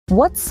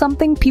What's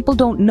something people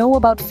don't know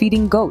about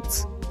feeding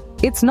goats?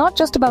 It's not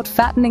just about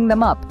fattening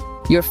them up.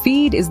 Your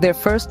feed is their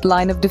first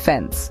line of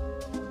defense.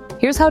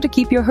 Here's how to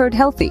keep your herd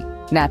healthy,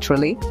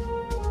 naturally.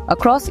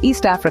 Across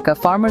East Africa,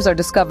 farmers are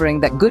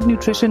discovering that good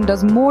nutrition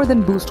does more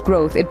than boost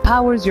growth, it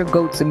powers your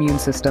goat's immune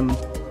system.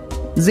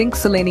 Zinc,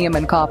 selenium,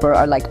 and copper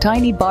are like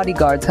tiny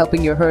bodyguards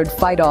helping your herd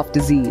fight off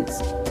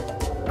disease.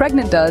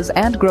 Pregnant does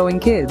and growing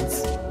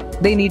kids.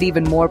 They need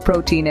even more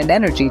protein and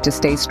energy to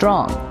stay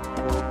strong.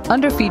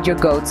 Underfeed your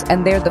goats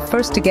and they're the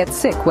first to get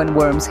sick when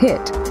worms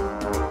hit.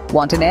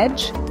 Want an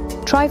edge?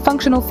 Try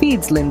functional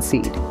feeds,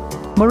 linseed.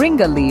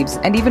 Moringa leaves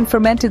and even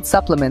fermented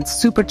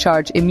supplements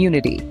supercharge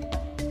immunity.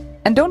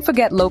 And don't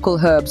forget local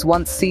herbs,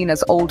 once seen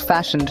as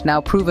old-fashioned, now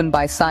proven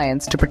by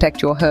science to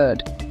protect your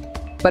herd.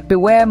 But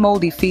beware,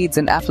 moldy feeds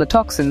and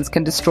aflatoxins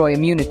can destroy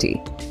immunity.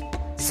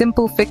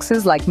 Simple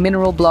fixes like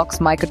mineral blocks,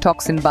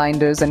 mycotoxin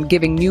binders, and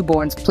giving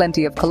newborns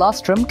plenty of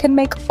colostrum can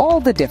make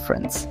all the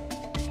difference.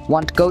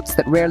 Want goats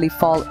that rarely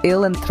fall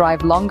ill and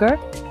thrive longer?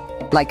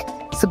 Like,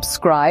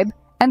 subscribe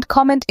and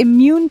comment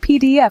immune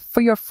PDF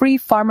for your free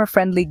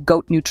farmer-friendly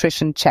goat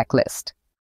nutrition checklist.